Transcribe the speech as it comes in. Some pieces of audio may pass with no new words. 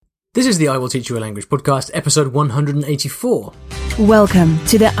This is the I Will Teach You a Language podcast, episode 184. Welcome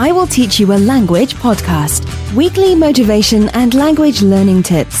to the I Will Teach You a Language podcast. Weekly motivation and language learning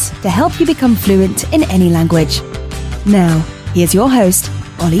tips to help you become fluent in any language. Now, here's your host,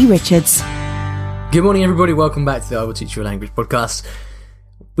 Ollie Richards. Good morning, everybody. Welcome back to the I Will Teach You a Language podcast.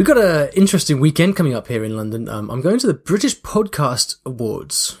 We've got an interesting weekend coming up here in London. I'm going to the British Podcast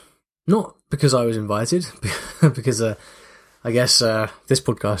Awards. Not because I was invited, because I guess this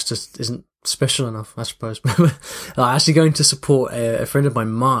podcast just isn't special enough, I suppose. I'm actually going to support a friend of mine,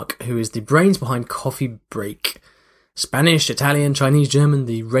 Mark, who is the brains behind Coffee Break. Spanish, Italian, Chinese, German,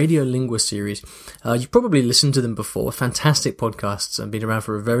 the Radiolingua series. You've probably listened to them before. Fantastic podcasts and been around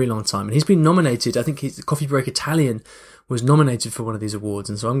for a very long time. And he's been nominated, I think Coffee Break Italian was nominated for one of these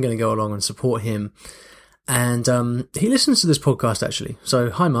awards. And so I'm going to go along and support him. And he listens to this podcast, actually. So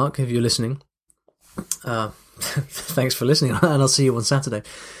hi, Mark, if you're listening. Thanks for listening, and I'll see you on Saturday.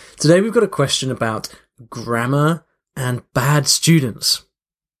 Today we've got a question about grammar and bad students.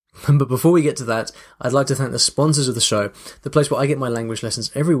 But before we get to that, I'd like to thank the sponsors of the show, the place where I get my language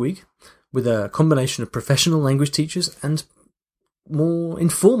lessons every week, with a combination of professional language teachers and more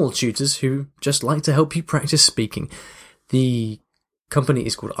informal tutors who just like to help you practice speaking. The company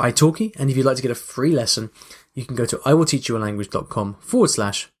is called italki, and if you'd like to get a free lesson, you can go to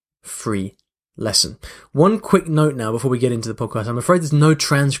iwillteachyoualanguage.com/free lesson. One quick note now before we get into the podcast. I'm afraid there's no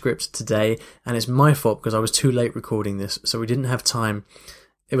transcript today, and it's my fault because I was too late recording this, so we didn't have time.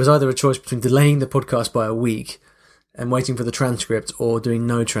 It was either a choice between delaying the podcast by a week and waiting for the transcript or doing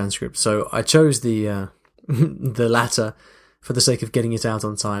no transcript. So I chose the the latter for the sake of getting it out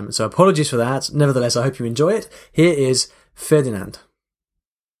on time. So apologies for that. Nevertheless, I hope you enjoy it. Here is Ferdinand.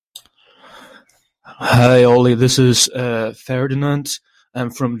 Hi, Ollie. This is Ferdinand.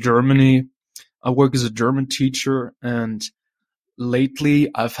 I'm from Germany. I work as a German teacher, and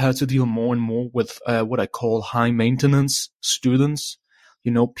lately I've had to deal more and more with what I call high maintenance students.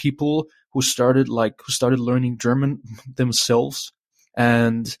 You know, people who started learning German themselves,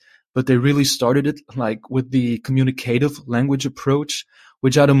 but they really started it like with the communicative language approach,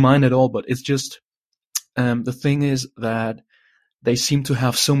 which I don't mind at all. But it's just the thing is that they seem to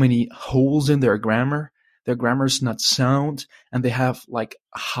have so many holes in their grammar. Their grammar is not sound, and they have like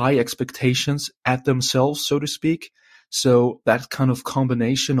high expectations at themselves, so to speak. So that kind of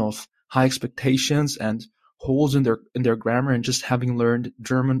combination of high expectations and holes in their grammar, and just having learned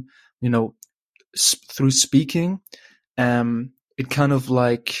German, through speaking, it kind of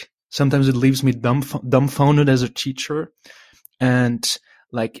like sometimes it leaves me dumbfounded as a teacher, and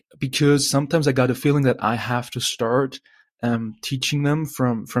like because sometimes I got a feeling that I have to start teaching them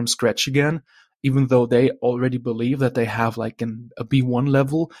from scratch again. Even though they already believe that they have like a B1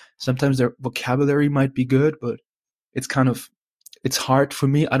 level, sometimes their vocabulary might be good, but it's hard for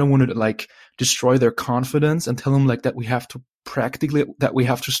me. I don't want to like destroy their confidence and tell them like that we have to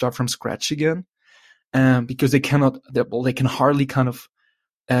start from scratch again. Because they can hardly kind of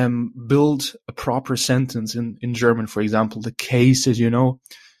build a proper sentence in German, for example. The cases, you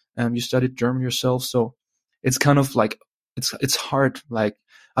studied German yourself, so it's kind of like it's hard. Like,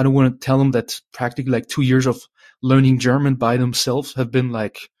 I don't want to tell them that practically like 2 years of learning German by themselves have been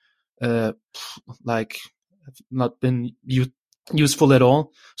not been useful at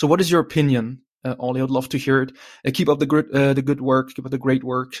all. So what is your opinion, Ollie? I'd love to hear it. Keep up the good work. Keep up the great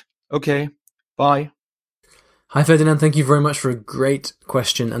work. Okay. Bye. Hi, Ferdinand. Thank you very much for a great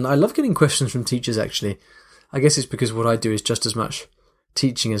question. And I love getting questions from teachers, actually. I guess it's because what I do is just as much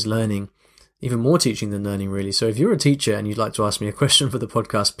teaching as learning. Even more teaching than learning, really. So if you're a teacher and you'd like to ask me a question for the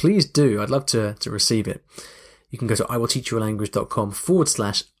podcast, please do. I'd love to receive it. You can go to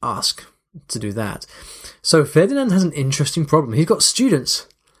iwillteachyoualanguage.com/ask to do that. So Ferdinand has an interesting problem. He's got students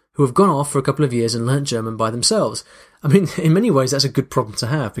who have gone off for a couple of years and learnt German by themselves. I mean, in many ways, that's a good problem to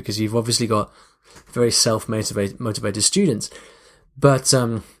have because you've obviously got very self-motivated students. But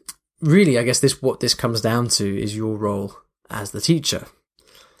really, I guess what this comes down to is your role as the teacher.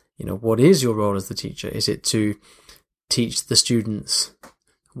 What is your role as the teacher? Is it to teach the students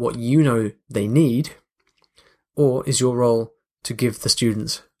what you know they need? Or is your role to give the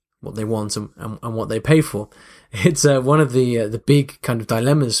students what they want and what they pay for? It's one of the big kind of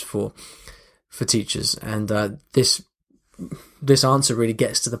dilemmas for teachers. And this answer really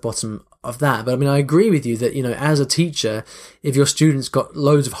gets to the bottom of that. But I mean, I agree with you that, as a teacher, if your students got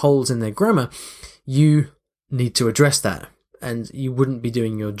loads of holes in their grammar, you need to address that. And you wouldn't be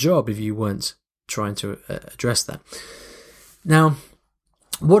doing your job if you weren't trying to address that. Now,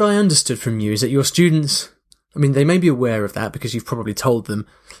 what I understood from you is that your students, I mean, they may be aware of that because you've probably told them,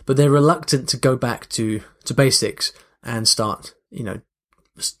 but they're reluctant to go back to basics and start,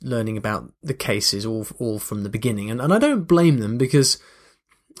 learning about the cases all from the beginning. And I don't blame them because,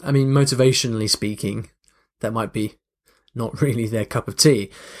 I mean, motivationally speaking, that might be not really their cup of tea.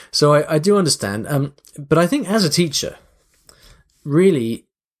 So I do understand. But I think as a teacher, really,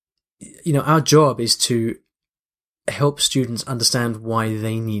 you know, our job is to help students understand why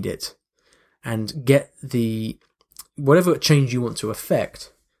they need it and get whatever change you want to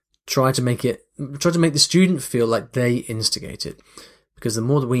affect, try to make the student feel like they instigate it. Because the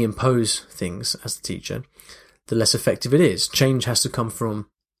more that we impose things as the teacher, the less effective it is. Change has to come from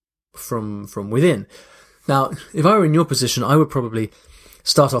within. Now, if I were in your position, I would probably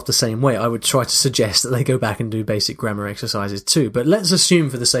start off the same way. I would try to suggest that they go back and do basic grammar exercises too. But let's assume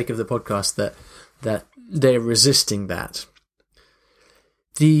for the sake of the podcast that they're resisting that.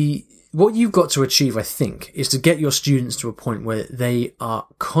 What you've got to achieve, I think, is to get your students to a point where they are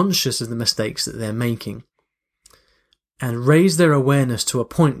conscious of the mistakes that they're making and raise their awareness to a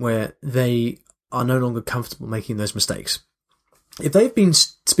point where they are no longer comfortable making those mistakes. If they've been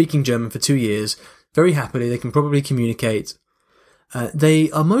speaking German for 2 years, very happily, they can probably communicate.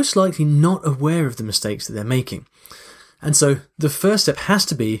 They are most likely not aware of the mistakes that they're making. And so the first step has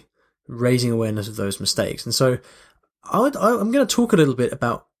to be raising awareness of those mistakes. And so I'm going to talk a little bit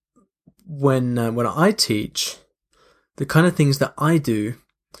about when I teach, the kind of things that I do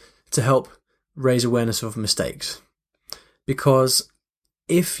to help raise awareness of mistakes. Because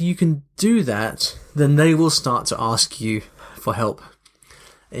if you can do that, then they will start to ask you for help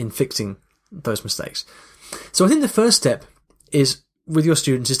in fixing those mistakes. So I think the first step is with your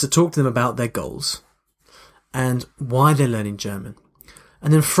students is to talk to them about their goals and why they're learning German.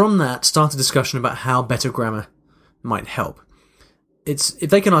 And then from that, start a discussion about how better grammar might help. If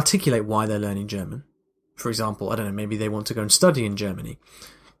they can articulate why they're learning German, for example, I don't know, maybe they want to go and study in Germany,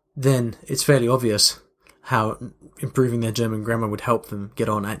 then it's fairly obvious how improving their German grammar would help them get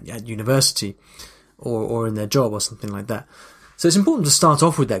on at university or in their job or something like that. So it's important to start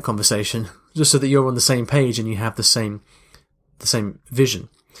off with that conversation just so that you're on the same page and you have the same vision.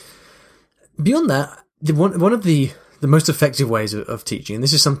 Beyond that, one of the most effective ways of teaching, and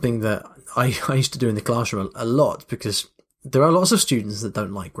this is something that I used to do in the classroom a lot because there are lots of students that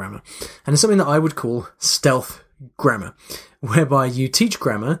don't like grammar, and it's something that I would call stealth grammar, whereby you teach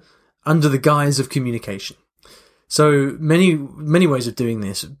grammar under the guise of communication. So many ways of doing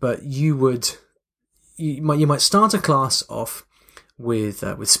this, but you might start a class off with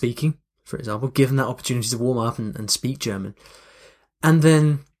speaking, for example, give them that opportunity to warm up and speak German, and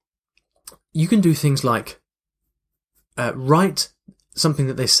then you can do things like write something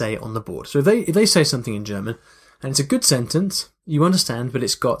that they say on the board. So if they say something in German and it's a good sentence, you understand, but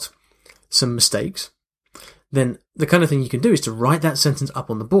it's got some mistakes, then the kind of thing you can do is to write that sentence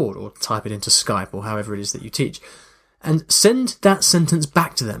up on the board or type it into Skype or however it is that you teach and send that sentence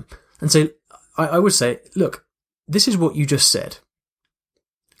back to them and say, I would say, look, this is what you just said.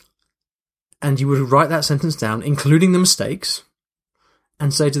 And you would write that sentence down, including the mistakes,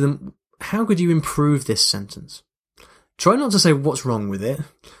 and say to them, how could you improve this sentence? Try not to say what's wrong with it.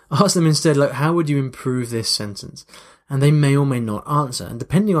 Ask them instead, like, how would you improve this sentence? And they may or may not answer. And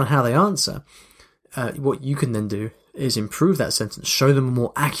depending on how they answer, what you can then do is improve that sentence, show them a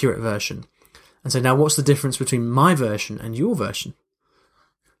more accurate version, and say, now what's the difference between my version and your version?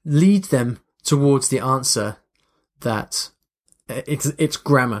 Lead them towards the answer that it's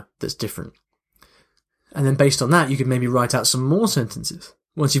grammar that's different. And then based on that, you could maybe write out some more sentences.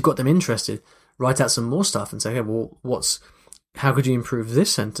 Once you've got them interested, write out some more stuff and say, okay, well, how could you improve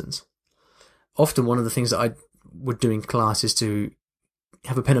this sentence? Often one of the things that I would do in class is to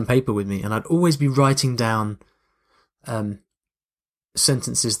have a pen and paper with me, and I'd always be writing down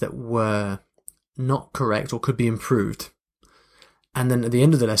sentences that were not correct or could be improved. And then at the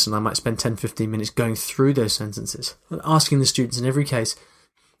end of the lesson, I might spend 10-15 minutes going through those sentences and asking the students in every case,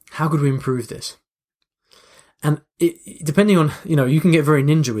 how could we improve this? And depending on, you can get very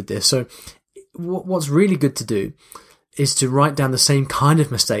ninja with this. So what's really good to do is to write down the same kind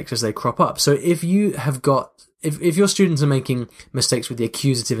of mistakes as they crop up. So if you have if your students are making mistakes with the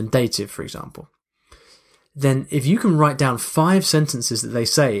accusative and dative, for example, then if you can write down 5 sentences that they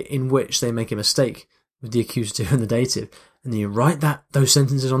say in which they make a mistake with the accusative and the dative, and then you write those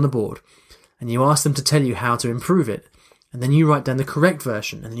sentences on the board, and you ask them to tell you how to improve it, and then you write down the correct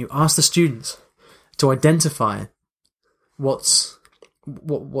version, and then you ask the students to identify what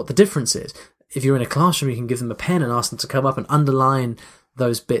the difference is. If you're in a classroom, you can give them a pen and ask them to come up and underline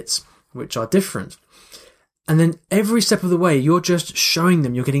those bits which are different. And then every step of the way, you're just showing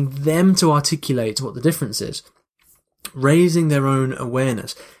them, you're getting them to articulate what the difference is, raising their own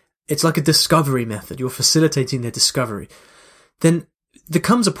awareness. It's like a discovery method. You're facilitating their discovery. Then there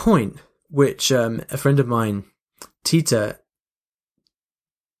comes a point which a friend of mine, Tita,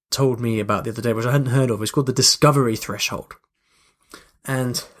 told me about the other day, which I hadn't heard of. It's called the discovery threshold.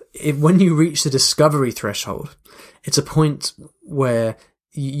 And when you reach the discovery threshold, it's a point where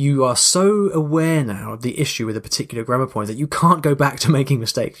you are so aware now of the issue with a particular grammar point that you can't go back to making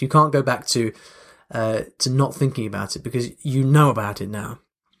mistakes. You can't go back to not thinking about it because you know about it now.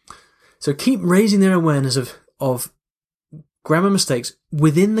 So keep raising their awareness of grammar mistakes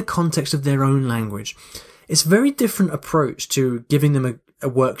within the context of their own language. It's a very different approach to giving them a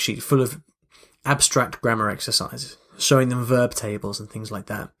worksheet full of abstract grammar exercises, showing them verb tables and things like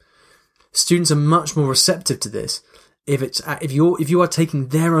that. Students are much more receptive to this if you are taking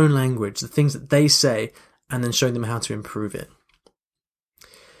their own language, the things that they say, and then showing them how to improve it.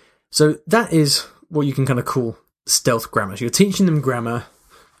 So that is what you can kind of call stealth grammar. So you're teaching them grammar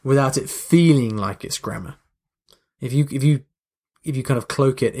without it feeling like it's grammar. If you kind of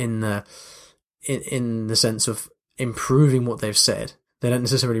cloak it in the sense of improving what they've said, they don't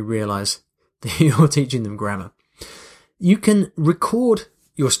necessarily realize that you're teaching them grammar. You can record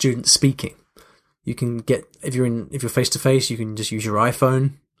your students speaking. You can get, if you're face to face, you can just use your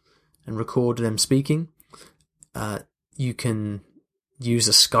iPhone and record them speaking. You can use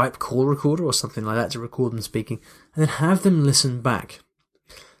a Skype call recorder or something like that to record them speaking, and then have them listen back.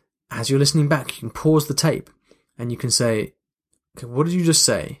 As you're listening back, you can pause the tape and you can say, okay, what did you just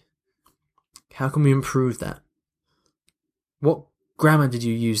say? How can we improve that? What grammar did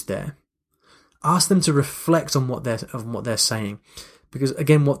you use there? Ask them to reflect on what they're saying. Because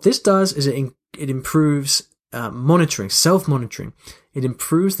again, what this does is it improves monitoring, self-monitoring. It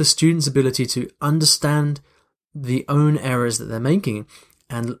improves the student's ability to understand the own errors that they're making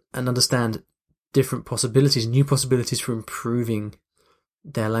and understand different possibilities, new possibilities for improving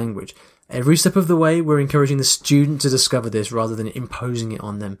their language. Every step of the way, we're encouraging the student to discover this rather than imposing it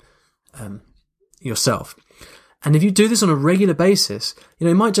on them yourself. And if you do this on a regular basis,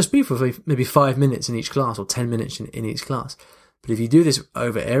 it might just be for maybe 5 minutes in each class or 10 minutes in each class. But if you do this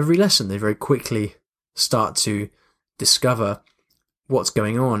over every lesson, they very quickly start to discover what's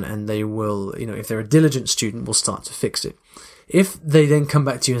going on, and they will, if they're a diligent student, will start to fix it. If they then come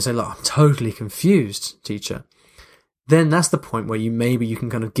back to you and say, look, I'm totally confused, teacher, then that's the point where you can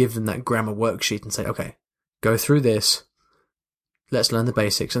kind of give them that grammar worksheet and say, okay, go through this, let's learn the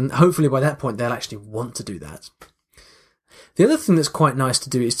basics. And hopefully by that point, they'll actually want to do that. The other thing that's quite nice to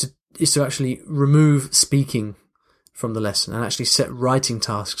do is to actually remove speaking from the lesson and actually set writing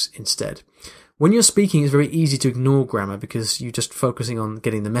tasks instead. When you're speaking, it's very easy to ignore grammar because you're just focusing on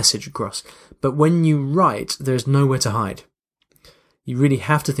getting the message across. But when you write, there's nowhere to hide. You really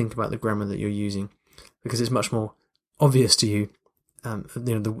have to think about the grammar that you're using because it's much more obvious to you,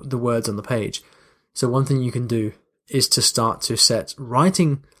 the words on the page. So one thing you can do is to start to set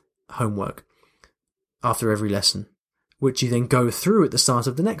writing homework after every lesson, which you then go through at the start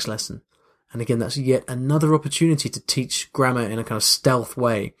of the next lesson. And again, that's yet another opportunity to teach grammar in a kind of stealth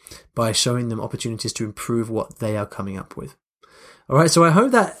way by showing them opportunities to improve what they are coming up with. All right, so I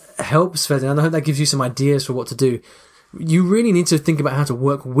hope that helps, Ferdinand. I hope that gives you some ideas for what to do. You really need to think about how to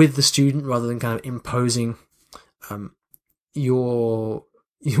work with the student rather than kind of imposing what you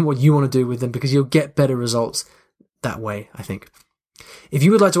want to do with them, because you'll get better results that way, I think. If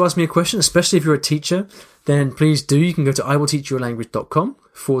you would like to ask me a question, especially if you're a teacher, then please do. You can go to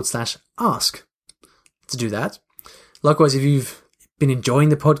iwillteachyoualanguage.com/ask to do that. Likewise, if you've been enjoying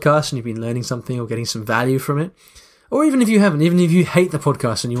the podcast and you've been learning something or getting some value from it, or even if you haven't, even if you hate the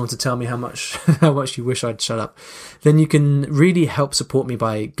podcast and you want to tell me how much you wish I'd shut up, then you can really help support me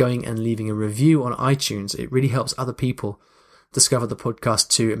by going and leaving a review on iTunes. It really helps other people discover the podcast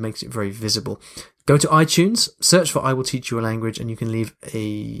too. It makes it very visible. Go to iTunes, search for I Will Teach You a Language, and you can leave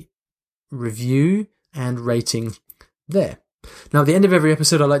a review and rating there. Now, at the end of every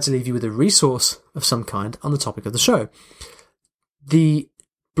episode, I like to leave you with a resource of some kind on the topic of the show. The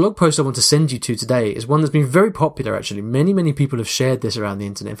blog post I want to send you to today is one that's been very popular, actually. Many, many people have shared this around the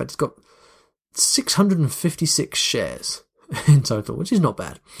internet. In fact, it's got 656 shares in total, which is not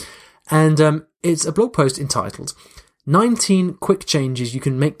bad. And it's a blog post entitled 19 Quick Changes You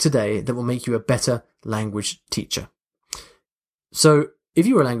Can Make Today That Will Make You a Better Language Teacher. So, if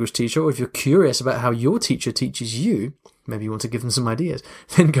you're a language teacher, or if you're curious about how your teacher teaches you, maybe you want to give them some ideas,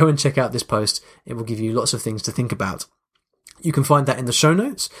 then go and check out this post. It will give you lots of things to think about. You can find that in the show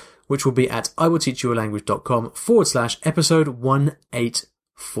notes, which will be at iwillteachyoualanguage.com/episode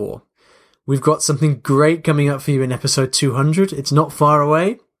 184. We've got something great coming up for you in episode 200. It's not far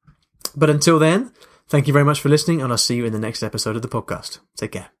away. But until then, thank you very much for listening, and I'll see you in the next episode of the podcast.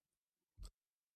 Take care.